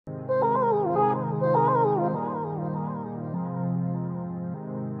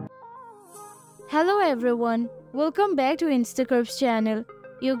Hello everyone, welcome back to InstaCurves channel,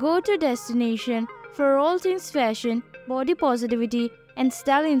 your go-to destination for all things fashion, body positivity and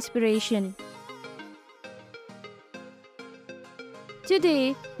style inspiration.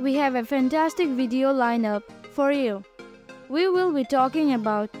 Today, we have a fantastic video lineup for you. We will be talking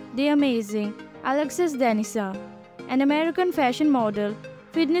about the amazing Alexus Danisha, an American fashion model,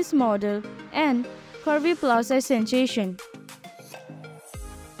 fitness model and curvy plus-size sensation.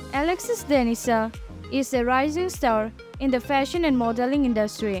 Alexus Danisha is a rising star in the fashion and modeling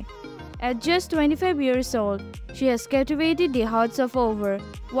industry. At just 25 years old, she has captivated the hearts of over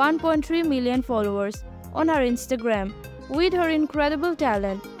 1.3 million followers on her Instagram with her incredible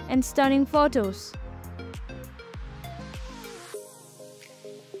talent and stunning photos.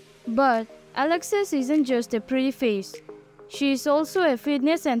 But Alexus isn't just a pretty face. She is also a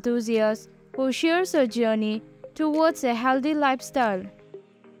fitness enthusiast who shares her journey towards a healthy lifestyle.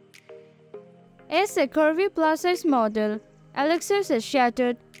 As a curvy plus-size model, Alexus has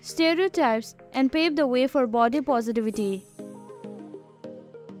shattered stereotypes and paved the way for body positivity.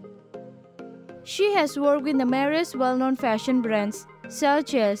 She has worked with numerous well-known fashion brands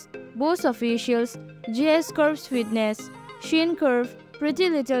such as Boss Officials, JS Curves Fitness, Shein Curve, Pretty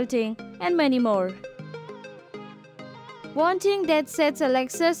Little Thing, and many more. One thing that sets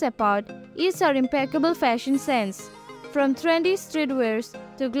Alexus apart is her impeccable fashion sense. From trendy streetwears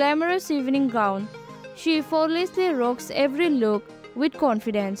to glamorous evening gown, she effortlessly rocks every look with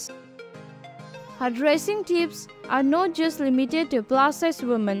confidence. Her dressing tips are not just limited to plus-size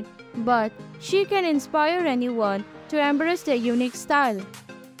women, but she can inspire anyone to embrace their unique style.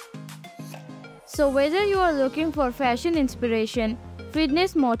 So whether you are looking for fashion inspiration,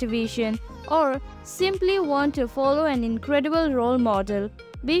 fitness motivation, or simply want to follow an incredible role model,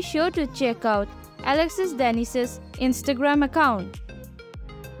 be sure to check out Alexus Danisha's Instagram account.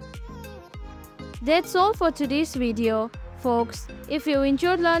 That's all for today's video, folks. If you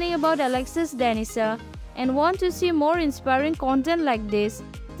enjoyed learning about Alexus Danisha and want to see more inspiring content like this,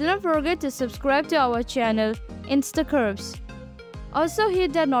 don't forget to subscribe to our channel, InstaCurves. Also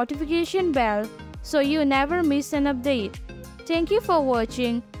hit the notification bell so you never miss an update. Thank you for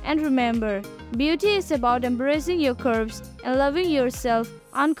watching, and remember, beauty is about embracing your curves and loving yourself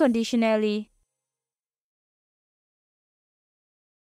unconditionally.